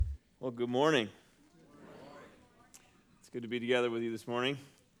Well, good morning. It's good to be together with you this morning.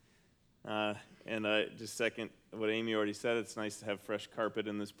 And I just second what Amy already said. It's nice to have fresh carpet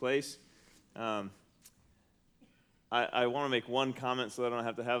in this place. I want to make one comment so that I don't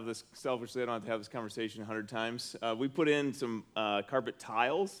have to have this, selfishly, I don't have to have this conversation 100 times. We put in some carpet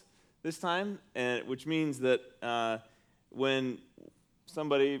tiles this time, which means that when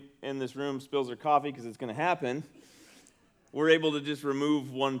somebody in this room spills their coffee, because it's going to happen, we're able to just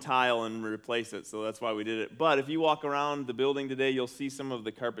remove one tile and replace it, so that's why we did it. But if you walk around the building today, you'll see some of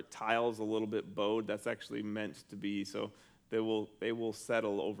the carpet tiles a little bit bowed. That's actually meant to be, so they will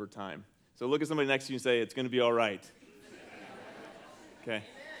settle over time. So look at somebody next to you and say, it's going to be all right. Okay.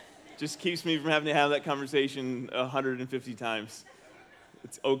 Just keeps me from having to have that conversation 150 times.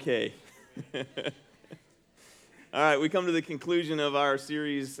 It's okay. All right, we come to the conclusion of our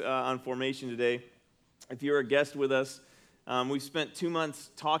series on formation today. If you're a guest with us, we've spent 2 months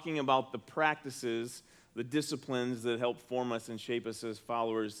talking about the practices, the disciplines that help form us and shape us as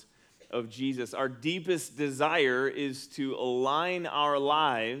followers of Jesus. Our deepest desire is to align our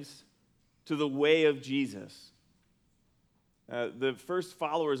lives to the way of Jesus. The first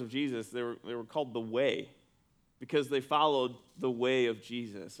followers of Jesus, they were called the Way because they followed the way of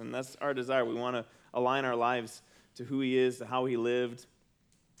Jesus. And that's our desire. We want to align our lives to who he is, to how he lived.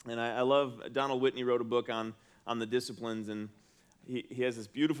 And I love, Donald Whitney wrote a book on the disciplines, and he has this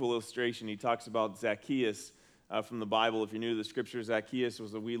beautiful illustration. He talks about Zacchaeus from the Bible. If you're new to the scripture, Zacchaeus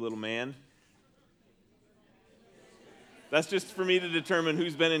was a wee little man. That's just for me to determine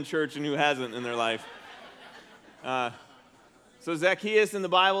who's been in church and who hasn't in their life. So Zacchaeus in the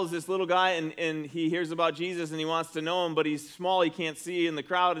Bible is this little guy, and he hears about Jesus, and he wants to know him, but he's small, he can't see in the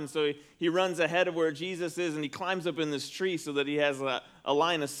crowd, and so he runs ahead of where Jesus is, and he climbs up in this tree so that he has a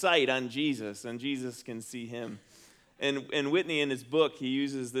line of sight on Jesus, and Jesus can see him. And Whitney, in his book, he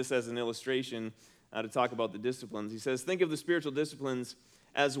uses this as an illustration to talk about the disciplines. He says, think of the spiritual disciplines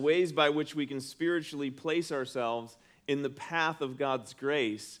as ways by which we can spiritually place ourselves in the path of God's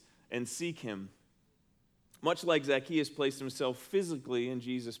grace and seek him. Much like Zacchaeus placed himself physically in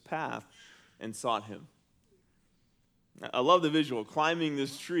Jesus' path and sought him. I love the visual, climbing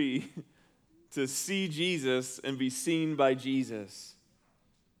this tree to see Jesus and be seen by Jesus.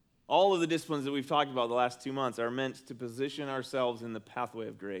 All of the disciplines that we've talked about the last 2 months are meant to position ourselves in the pathway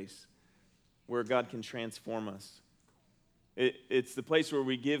of grace, where God can transform us. It's the place where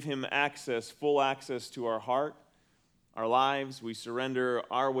we give him access, full access to our heart, our lives. We surrender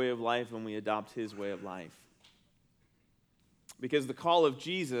our way of life and we adopt his way of life. Because the call of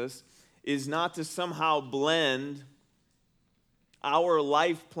Jesus is not to somehow blend our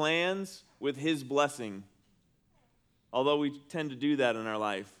life plans with his blessing. Although we tend to do that in our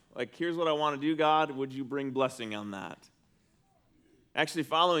life. Like, here's what I want to do, God. Would you bring blessing on that? Actually,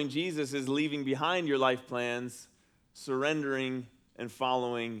 following Jesus is leaving behind your life plans, surrendering and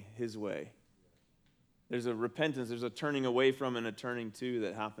following his way. There's a repentance, there's a turning away from and a turning to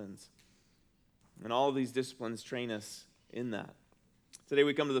that happens. And all of these disciplines train us in that. Today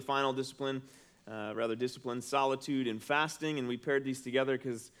we come to the final discipline, solitude and fasting, and we paired these together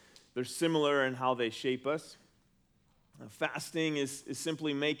because they're similar in how they shape us. Fasting is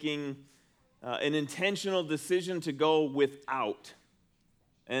simply making an intentional decision to go without.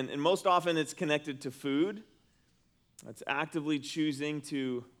 And most often it's connected to food. It's actively choosing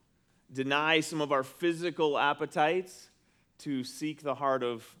to deny some of our physical appetites to seek the heart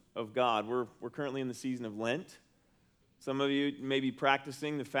of God. We're currently in the season of Lent. Some of you may be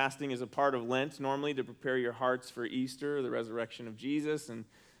practicing the fasting as a part of Lent normally to prepare your hearts for Easter, the resurrection of Jesus. And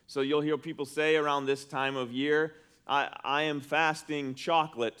so you'll hear people say around this time of year, I am fasting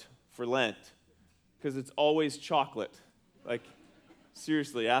chocolate for Lent because it's always chocolate. Like,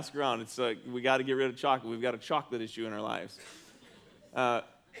 seriously, ask around. It's like we got to get rid of chocolate. We've got a chocolate issue in our lives.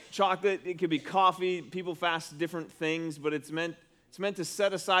 Chocolate, it could be coffee. People fast different things, but it's meant to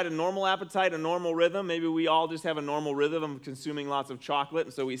set aside a normal appetite, a normal rhythm. Maybe we all just have a normal rhythm of consuming lots of chocolate,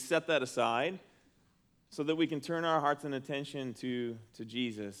 and so we set that aside so that we can turn our hearts and attention to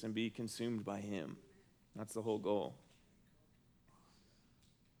Jesus and be consumed by him. That's the whole goal.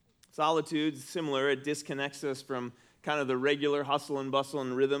 Solitude is similar. It disconnects us from kind of the regular hustle and bustle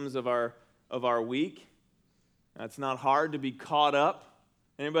and rhythms of our week. It's not hard to be caught up.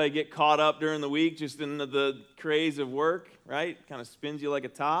 Anybody get caught up during the week just in the craze of work, right? Kind of spins you like a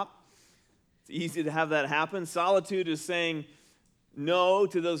top. It's easy to have that happen. Solitude is saying no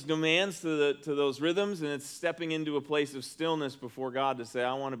to those demands, to those rhythms, and it's stepping into a place of stillness before God to say,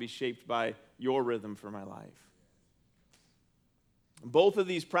 I want to be shaped by your rhythm for my life. Both of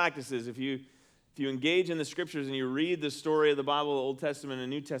these practices, if you If you engage in the scriptures and you read the story of the Bible, the Old Testament and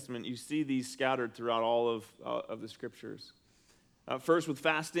New Testament, you see these scattered throughout all of the scriptures. First, with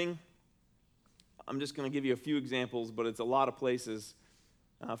fasting, I'm just going to give you a few examples, but it's a lot of places.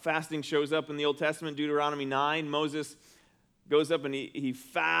 Fasting shows up in the Old Testament, Deuteronomy 9. Moses goes up and he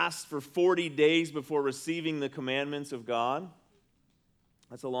fasts for 40 days before receiving the commandments of God.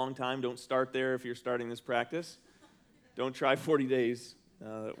 That's a long time. Don't start there if you're starting this practice. Don't try 40 days.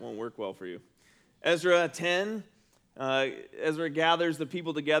 That won't work well for you. Ezra 10, Ezra gathers the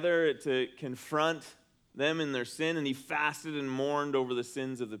people together to confront them in their sin, and he fasted and mourned over the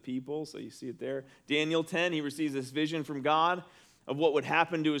sins of the people, so you see it there. Daniel 10, he receives this vision from God of what would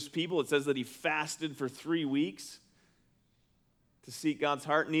happen to his people. It says that he fasted for 3 weeks to seek God's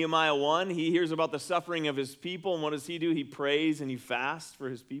heart. Nehemiah 1, he hears about the suffering of his people, and what does he do? He prays and he fasts for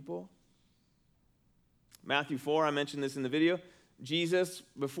his people. Matthew 4, I mentioned this in the video. Jesus,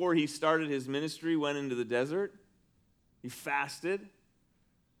 before he started his ministry, went into the desert. He fasted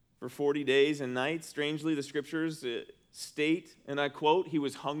for 40 days and nights. Strangely, the scriptures state, and I quote, he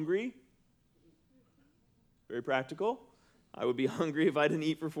was hungry. Very practical. I would be hungry if I didn't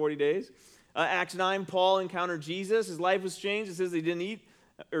eat for 40 days. Acts 9, Paul encountered Jesus. His life was changed. It says he didn't eat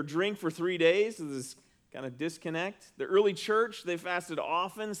or drink for 3 days. So this kind of disconnect. The early church, they fasted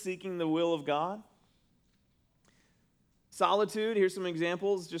often, seeking the will of God. Solitude, here's some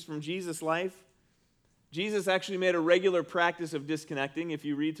examples just from Jesus' life. Jesus actually made a regular practice of disconnecting. If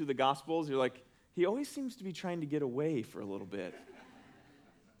you read through the Gospels, you're like, he always seems to be trying to get away for a little bit.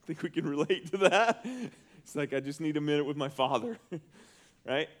 I think we can relate to that. It's like, I just need a minute with my Father,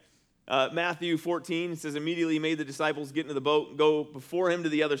 right? Matthew 14 says, immediately he made the disciples get into the boat and go before him to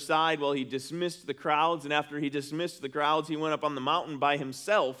the other side while he dismissed the crowds. And after he dismissed the crowds, he went up on the mountain by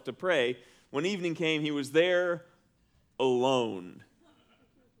himself to pray. When evening came, he was there alone.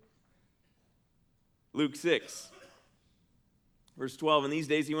 Luke 6, verse 12, in these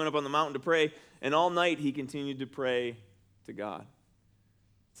days he went up on the mountain to pray, and all night he continued to pray to God.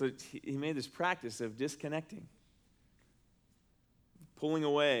 So he made this practice of disconnecting, pulling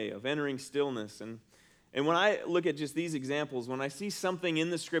away, of entering stillness. And when I look at just these examples, when I see something in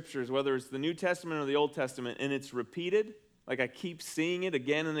the scriptures, whether it's the New Testament or the Old Testament, and it's repeated, like I keep seeing it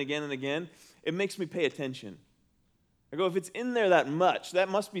again and again and again, it makes me pay attention. I go, if it's in there that much, that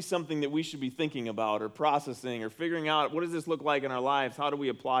must be something that we should be thinking about or processing or figuring out, what does this look like in our lives? How do we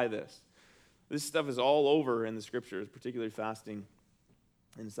apply this? This stuff is all over in the scriptures, particularly fasting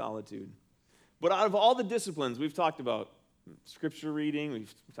and solitude. But out of all the disciplines we've talked about, scripture reading,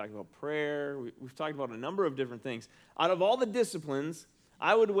 we've talked about prayer, we've talked about a number of different things. Out of all the disciplines,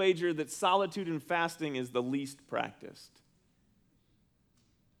 I would wager that solitude and fasting is the least practiced.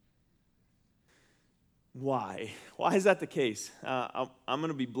 Why? Why is that the case? I'm going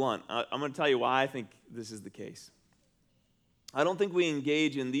to be blunt. I'm going to tell you why I think this is the case. I don't think we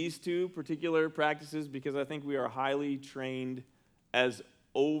engage in these two particular practices because I think we are highly trained as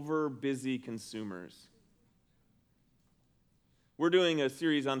over-busy consumers. We're doing a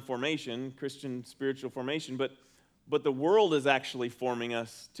series on formation, Christian spiritual formation, but the world is actually forming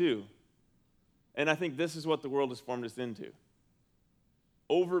us too. And I think this is what the world has formed us into.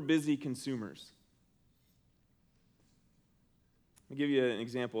 Over-busy consumers. I'll give you an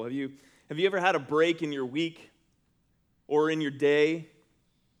example. Have you ever had a break in your week or in your day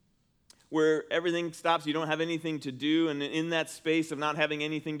where everything stops, you don't have anything to do, and in that space of not having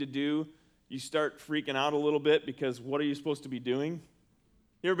anything to do, you start freaking out a little bit because what are you supposed to be doing?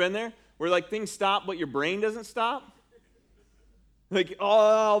 You ever been there? Where like things stop, but your brain doesn't stop? Like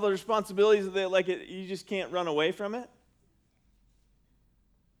all the responsibilities, you just can't run away from it?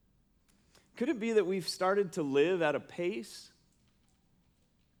 Could it be that we've started to live at a pace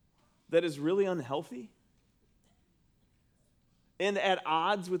that is really unhealthy and at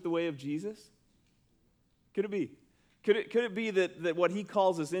odds with the way of Jesus? Could it be? Could it be that what he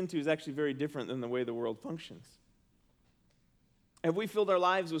calls us into is actually very different than the way the world functions? Have we filled our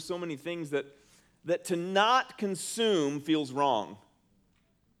lives with so many things that to not consume feels wrong?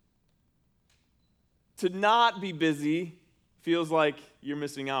 To not be busy feels like you're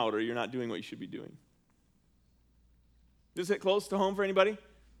missing out or you're not doing what you should be doing. Does it hit close to home for anybody?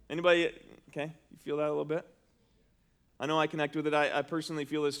 Anybody, okay, you feel that a little bit? I know I connect with it. I personally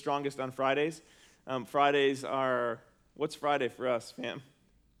feel this strongest on Fridays. Fridays are, what's Friday for us, fam?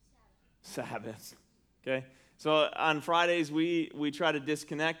 Sabbath. Okay? So on Fridays, we try to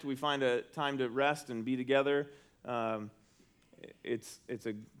disconnect. We find a time to rest and be together. It's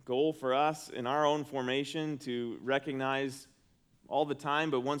a goal for us in our own formation to recognize all the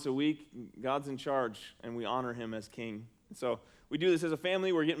time, but once a week, God's in charge, and we honor him as king. So We do this as a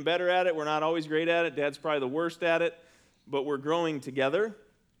family. We're getting better at it. We're not always great at it. Dad's probably the worst at it. But we're growing together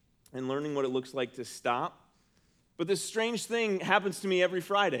and learning what it looks like to stop. But this strange thing happens to me every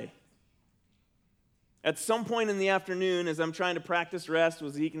Friday. At some point in the afternoon, as I'm trying to practice rest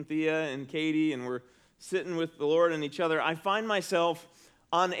with Zeke and Thea and Katie, and we're sitting with the Lord and each other, I find myself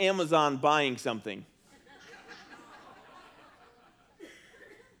on Amazon buying something.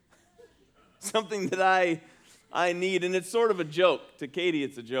 Something that I need, and it's sort of a joke. To Katie,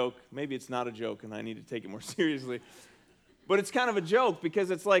 it's a joke. Maybe it's not a joke, and I need to take it more seriously. But it's kind of a joke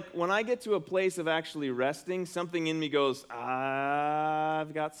because it's like when I get to a place of actually resting, something in me goes, I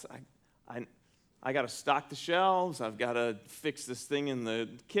got to stock the shelves. I've got to fix this thing in the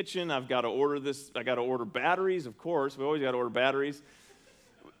kitchen. I've got to order this. I got to order batteries, of course. We always got to order batteries.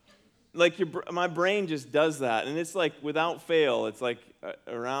 Like my brain just does that, and it's like without fail. It's like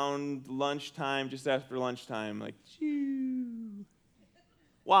around lunchtime, just after lunchtime, like, choo.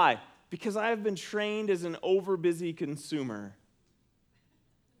 Why? Because I have been trained as an overbusy consumer.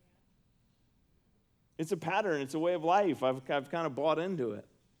 It's a pattern. It's a way of life. I've kind of bought into it.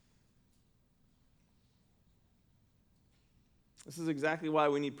 This is exactly why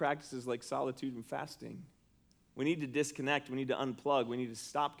we need practices like solitude and fasting. We need to disconnect. We need to unplug. We need to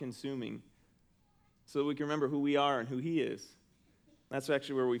stop consuming so that we can remember who we are and who He is. That's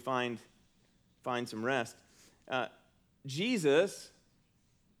actually where we find some rest. Jesus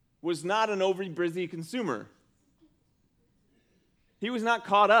was not an overbusy consumer. He was not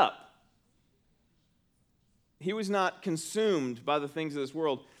caught up. He was not consumed by the things of this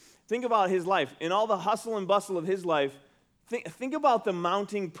world. Think about His life. In all the hustle and bustle of His life, think about the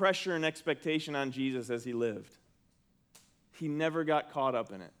mounting pressure and expectation on Jesus as He lived. He never got caught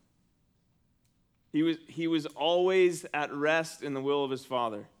up in it. He was always at rest in the will of His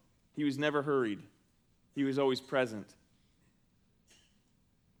Father. He was never hurried. He was always present.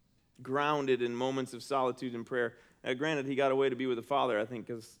 Grounded in moments of solitude and prayer. Granted, He got away to be with the Father, I think,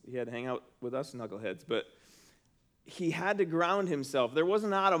 because He had to hang out with us knuckleheads. But He had to ground Himself. There was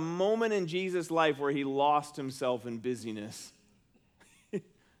not a moment in Jesus' life where He lost Himself in busyness.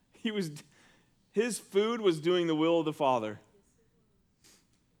 His food was doing the will of the Father.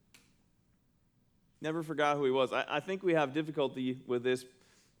 Never forgot who He was. I think we have difficulty with this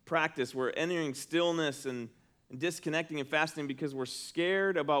practice. We're entering stillness and disconnecting and fasting because we're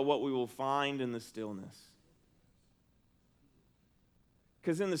scared about what we will find in the stillness.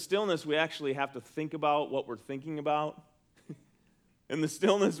 Because in the stillness, we actually have to think about what we're thinking about. In the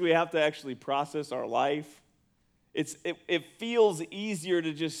stillness, we have to actually process our life. It feels easier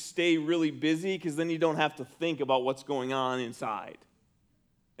to just stay really busy because then you don't have to think about what's going on inside.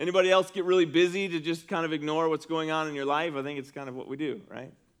 Anybody else get really busy to just kind of ignore what's going on in your life? I think it's kind of what we do,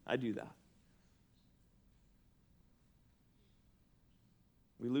 right? I do that.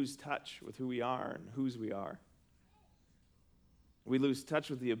 We lose touch with who we are and whose we are. We lose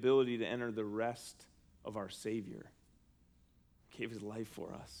touch with the ability to enter the rest of our Savior. He gave His life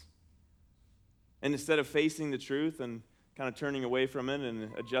for us. And instead of facing the truth and kind of turning away from it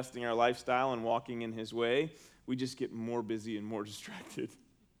and adjusting our lifestyle and walking in His way, we just get more busy and more distracted.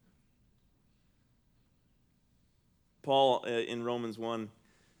 Paul, in Romans 1,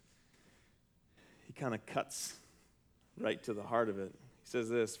 he kind of cuts right to the heart of it. He says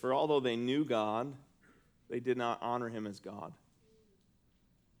this, "For although they knew God, they did not honor Him as God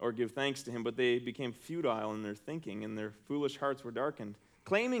or give thanks to Him, but they became futile in their thinking, and their foolish hearts were darkened.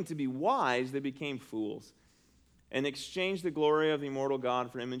 Claiming to be wise, they became fools, and exchanged the glory of the immortal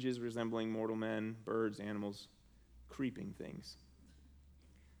God for images resembling mortal men, birds, animals, creeping things.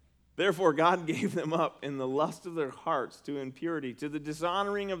 Therefore, God gave them up in the lust of their hearts to impurity, to the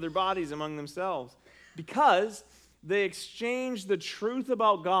dishonoring of their bodies among themselves, because they exchanged the truth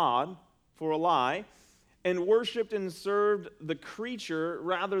about God for a lie, and worshipped and served the creature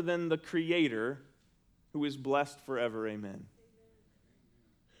rather than the Creator, who is blessed forever. Amen."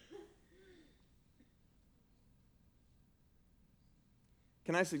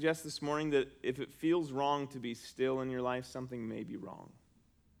 Can I suggest this morning that if it feels wrong to be still in your life, something may be wrong?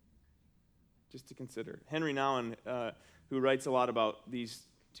 Just to consider. Henry Nouwen, who writes a lot about these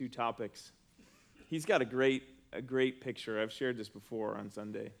two topics, he's got a great picture. I've shared this before on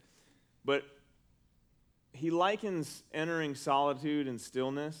Sunday. But he likens entering solitude and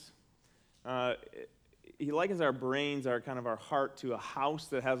stillness. He likens our brains, our heart, to a house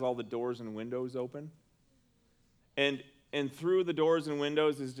that has all the doors and windows open. And through the doors and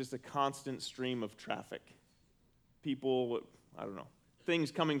windows is just a constant stream of traffic. People,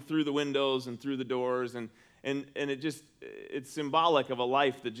 things coming through the windows and through the doors, and it's symbolic of a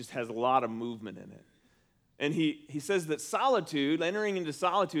life that just has a lot of movement in it. And he says that solitude, entering into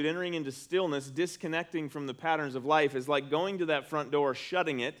stillness, disconnecting from the patterns of life, is like going to that front door,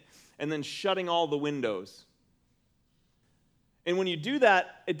 shutting it, and then shutting all the windows. And when you do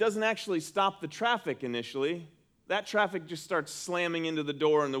that, it doesn't actually stop the traffic initially. That traffic just starts slamming into the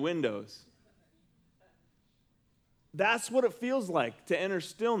door and the windows. That's what it feels like to enter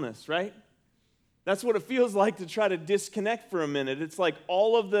stillness, right? That's what it feels like to try to disconnect for a minute. It's like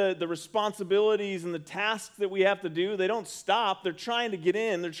all of the responsibilities and the tasks that we have to do, they don't stop. They're trying to get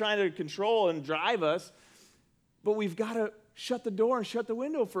in. They're trying to control and drive us. But we've got to shut the door and shut the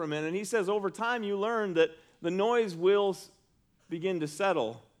window for a minute. And he says over time you learn that the noise will begin to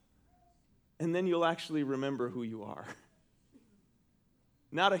settle. And then you'll actually remember who you are.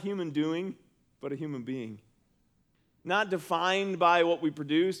 Not a human doing, but a human being. Not defined by what we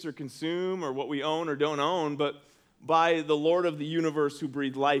produce or consume or what we own or don't own, but by the Lord of the universe who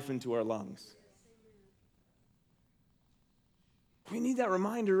breathed life into our lungs. We need that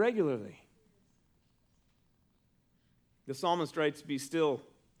reminder regularly. The psalmist writes, "Be still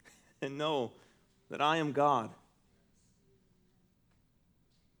and know that I am God."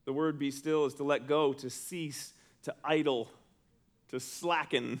 The word "be still" is to let go, to cease, to idle, to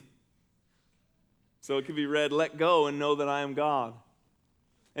slacken. So it could be read, "Let go and know that I am God."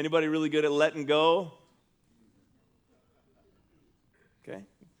 Anybody really good at letting go? Okay,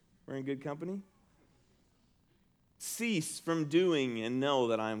 we're in good company. Cease from doing and know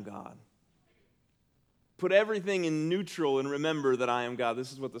that I am God. Put everything in neutral and remember that I am God.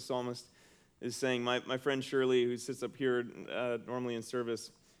 This is what the psalmist is saying. My friend Shirley, who sits up here normally in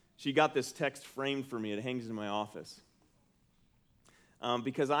service, she got this text framed for me. It hangs in my office.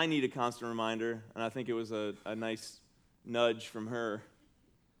 Because I need a constant reminder, and I think it was a nice nudge from her.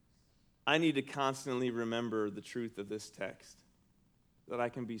 I need to constantly remember the truth of this text, that I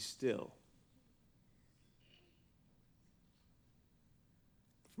can be still.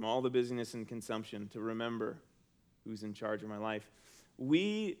 From all the busyness and consumption, to remember who's in charge of my life.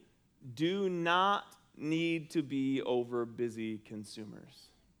 We do not need to be over busy consumers.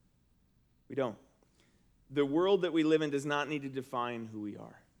 We don't. The world that we live in does not need to define who we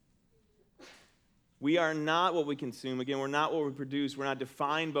are. We are not what we consume. Again, we're not what we produce. We're not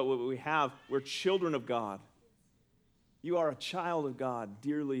defined by what we have. We're children of God. You are a child of God,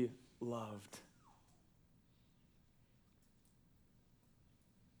 dearly loved.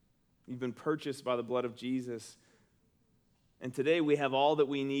 You've been purchased by the blood of Jesus. And today we have all that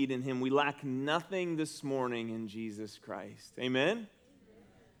we need in him. We lack nothing this morning in Jesus Christ. Amen?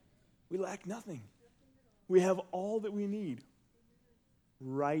 We lack nothing. We have all that we need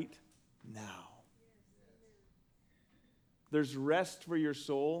right now. There's rest for your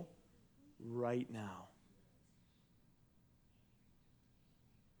soul right now.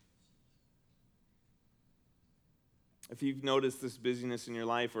 If you've noticed this busyness in your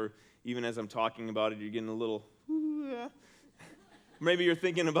life, or even as I'm talking about it, you're getting a little, maybe you're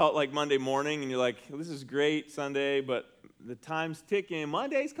thinking about like Monday morning and you're like, this is great Sunday, but the time's ticking.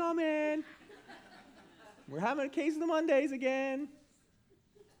 Monday's coming. We're having a case of the Mondays again.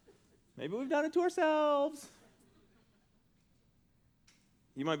 Maybe we've done it to ourselves.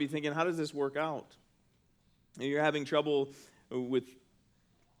 You might be thinking, how does this work out? You're having trouble with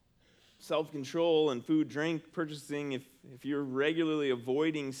self-control and food, drink, purchasing. If you're regularly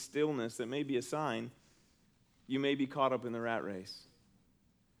avoiding stillness, that may be a sign you may be caught up in the rat race.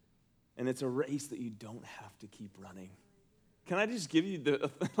 And it's a race that you don't have to keep running. Can I just give you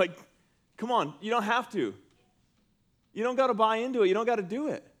come on, you don't have to. You don't got to buy into it. You don't got to do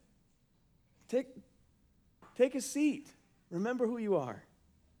it. Take a seat. Remember who you are.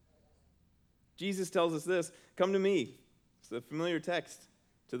 Jesus tells us this, "Come to me." It's a familiar text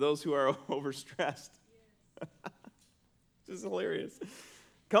to those who are overstressed. This is hilarious.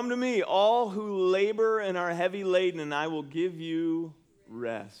 "Come to me, all who labor and are heavy laden, and I will give you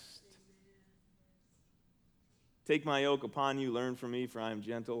rest. Take my yoke upon you, learn from me, for I am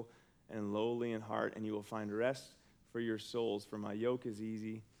gentle and lowly in heart, and you will find rest for your souls. For my yoke is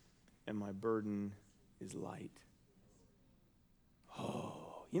easy, and my burden is light."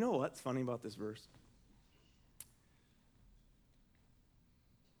 Oh, you know what's funny about this verse?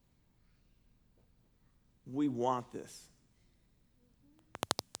 We want this.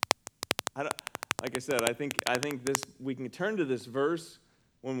 Like I said, I think this we can turn to this verse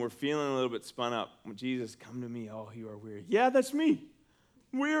when we're feeling a little bit spun up. When Jesus, "Come to me, all you are weary." Yeah, that's me.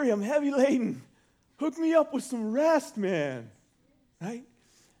 I'm weary, I'm heavy laden. Hook me up with some rest, man. Right?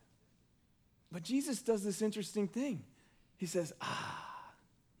 But Jesus does this interesting thing. He says,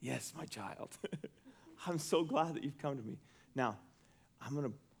 yes, my child. I'm so glad that you've come to me. Now, I'm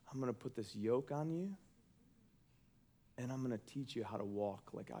gonna put this yoke on you, and I'm going to teach you how to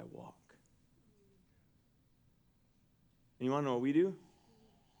walk like I walk. And you want to know what we do?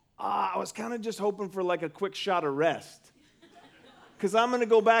 I was kind of just hoping for like a quick shot of rest. Because I'm going to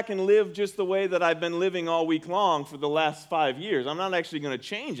go back and live just the way that I've been living all week long for the last 5 years. I'm not actually going to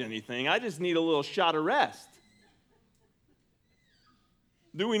change anything. I just need a little shot of rest.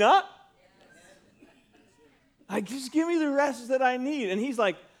 Do we not? Like, just give me the rest that I need. And he's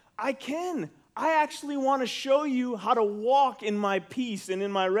like, I can. I actually want to show you how to walk in my peace and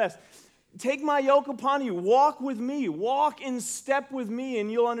in my rest. Take my yoke upon you. Walk with me. Walk in step with me,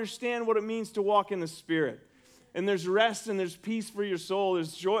 and you'll understand what it means to walk in the Spirit. And there's rest and there's peace for your soul.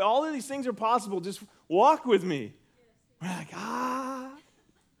 There's joy. All of these things are possible. Just walk with me. We're like,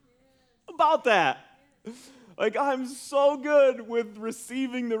 about that. Like, I'm so good with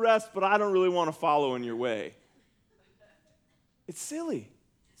receiving the rest, but I don't really want to follow in your way. It's silly.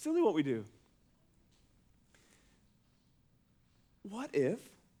 It's silly what we do. What if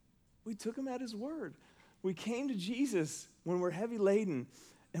we took him at his word? We came to Jesus when we're heavy laden,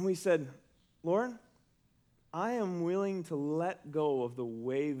 and we said, Lord, I am willing to let go of the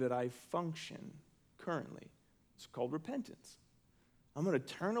way that I function currently. It's called repentance. I'm going to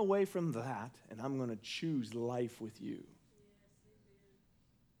turn away from that, and I'm going to choose life with you.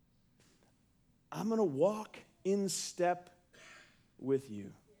 I'm going to walk in step with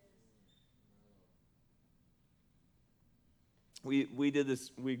you. We did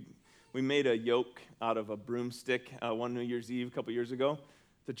this, we made a yoke out of a broomstick one New Year's Eve a couple years ago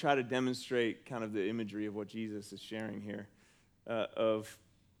to try to demonstrate kind of the imagery of what Jesus is sharing here, of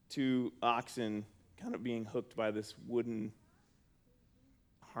two oxen kind of being hooked by this wooden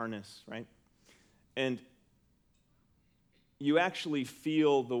harness, right? And you actually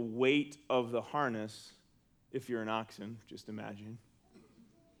feel the weight of the harness, if you're an oxen, just imagine,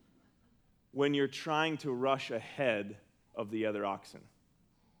 when you're trying to rush ahead of the other oxen.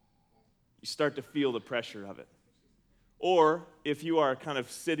 You start to feel the pressure of it. Or if you are kind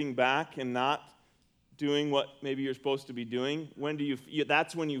of sitting back and not doing what maybe you're supposed to be doing,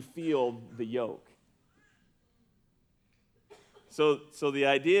 that's when you feel the yoke. So the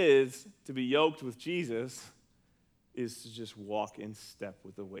idea is to be yoked with Jesus is to just walk in step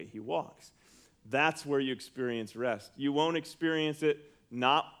with the way he walks. That's where you experience rest. You won't experience it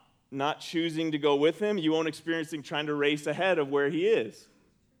not choosing to go with him. You won't experience it trying to race ahead of where he is.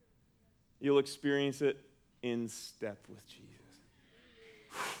 You'll experience it in step with Jesus.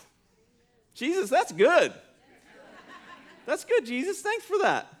 Jesus, that's good. That's good, Jesus. Thanks for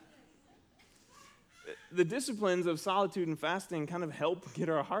that. The disciplines of solitude and fasting kind of help get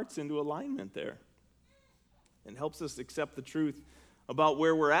our hearts into alignment there. It helps us accept the truth about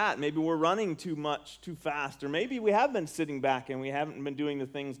where we're at. Maybe we're running too much, too fast, or maybe we have been sitting back and we haven't been doing the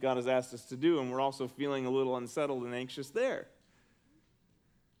things God has asked us to do, and we're also feeling a little unsettled and anxious there.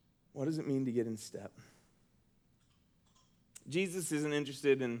 What does it mean to get in step? Jesus isn't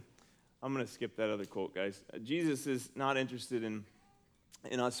interested in, I'm going to skip that other quote, guys. Jesus is not interested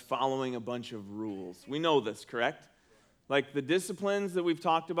in us following a bunch of rules. We know this, correct? Like the disciplines that we've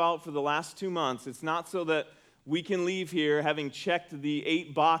talked about for the last 2 months, it's not so that we can leave here having checked the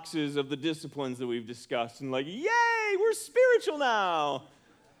 8 boxes of the disciplines that we've discussed and like, yay, we're spiritual now.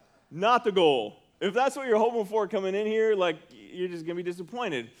 Not the goal. If that's what you're hoping for coming in here, like, you're just going to be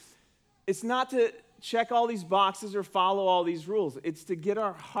disappointed. It's not to check all these boxes or follow all these rules. It's to get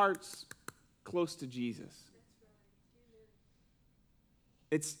our hearts close to Jesus.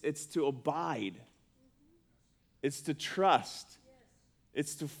 It's to abide. It's to trust.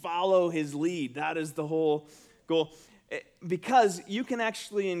 It's to follow his lead. That is the whole goal. Because you can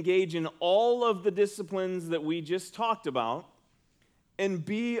actually engage in all of the disciplines that we just talked about and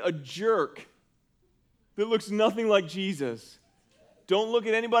be a jerk that looks nothing like Jesus. Don't look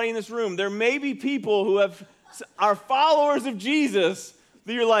at anybody in this room. There may be people who are followers of Jesus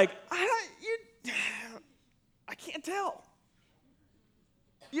that you're like, I can't tell.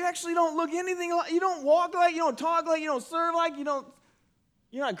 You actually don't look anything like, you don't walk like, you don't talk like, you don't serve like, you're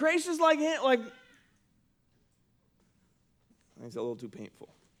not gracious like him. Like, it's a little too painful.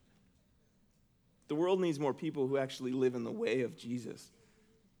 The world needs more people who actually live in the way of Jesus.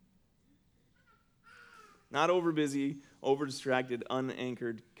 Not overbusy, over-distracted,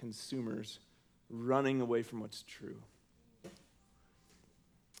 unanchored consumers running away from what's true.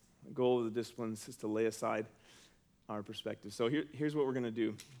 The goal of the disciplines is to lay aside our perspective. So here's what we're going to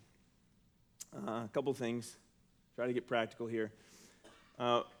do. A couple things. Try to get practical here.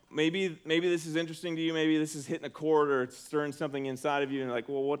 Maybe this is interesting to you. Maybe this is hitting a chord or it's stirring something inside of you. And you're like,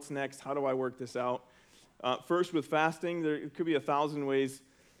 well, what's next? How do I work this out? First, with fasting, there could be 1,000 ways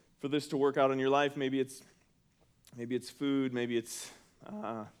for this to work out in your life. Maybe it's Maybe it's food, maybe it's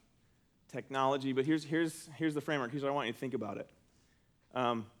technology, but here's the framework. Here's what I want you to think about it.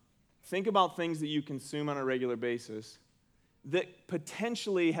 Think about things that you consume on a regular basis that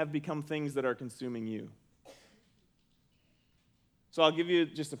potentially have become things that are consuming you. So I'll give you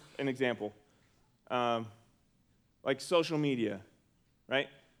just an example. Like social media, right?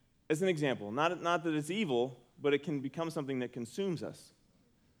 As an example, not that it's evil, but it can become something that consumes us.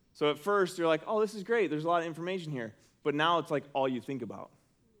 So at first, you're like, oh, this is great. There's a lot of information here. But now it's like all you think about.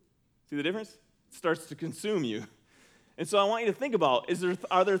 See the difference? It starts to consume you. And so I want you to think about,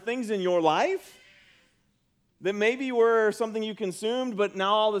 are there things in your life that maybe were something you consumed, but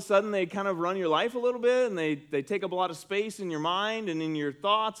now all of a sudden they kind of run your life a little bit, and they take up a lot of space in your mind and in your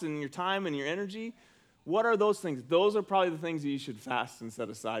thoughts and your time and your energy? What are those things? Those are probably the things that you should fast and set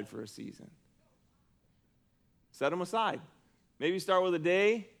aside for a season. Set them aside. Maybe start with a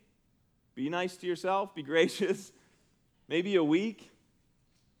day. Be nice to yourself. Be gracious. Maybe a week.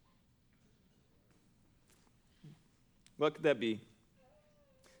 What could that be?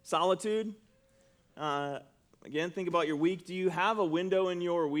 Solitude. Again, think about your week. Do you have a window in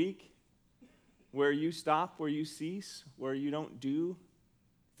your week where you stop, where you cease, where you don't do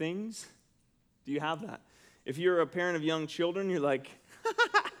things? Do you have that? If you're a parent of young children, you're like,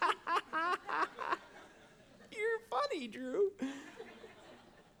 you're funny, Drew.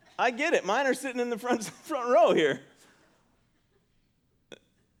 I get it. Mine are sitting in the front row here.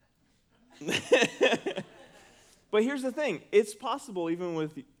 But here's the thing. It's possible even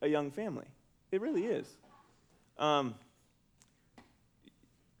with a young family. It really is.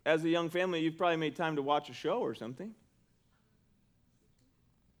 As a young family, you've probably made time to watch a show or something.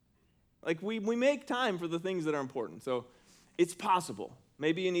 Like, we make time for the things that are important. So it's possible.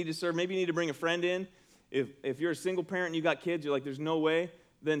 Maybe you need to serve. Maybe you need to bring a friend in. If you're a single parent and you got kids, you're like, there's no way.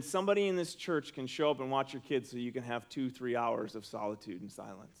 Then somebody in this church can show up and watch your kids so you can have 2-3 hours of solitude and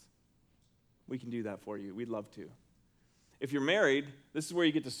silence. We can do that for you. We'd love to. If you're married, this is where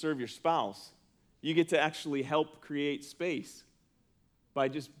you get to serve your spouse. You get to actually help create space by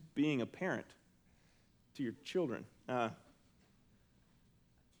just being a parent to your children.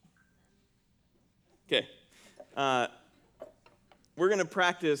 Okay. We're going to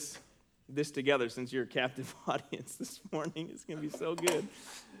practice this together since you're a captive audience this morning. It's going to be so good.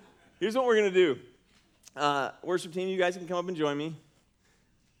 Here's what we're going to do. Worship team, you guys can come up and join me.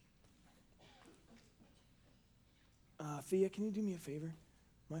 Thea, can you do me a favor?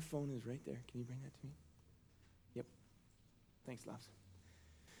 My phone is right there. Can you bring that to me? Yep. Thanks, Loves.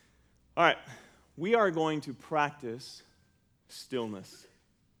 All right. We are going to practice stillness,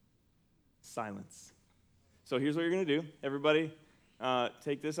 silence. So here's what you're going to do. Everybody,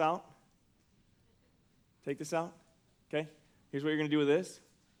 take this out. Take this out. Okay? Here's what you're going to do with this.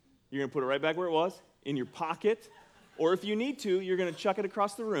 You're going to put it right back where it was, in your pocket. Or if you need to, you're going to chuck it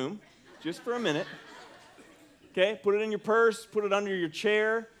across the room just for a minute. Okay? Put it in your purse. Put it under your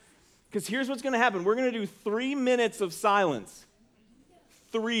chair. Because here's what's going to happen. We're going to do 3 minutes of silence.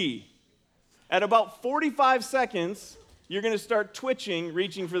 3. At about 45 seconds, you're going to start twitching,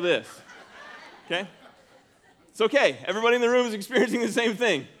 reaching for this. Okay? It's okay. Everybody in the room is experiencing the same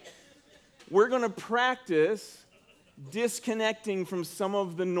thing. We're going to practice disconnecting from some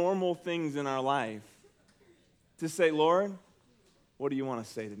of the normal things in our life to say, Lord, what do you want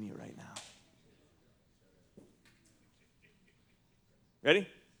to say to me right now? Ready?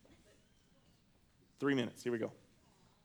 3 minutes. Here we go.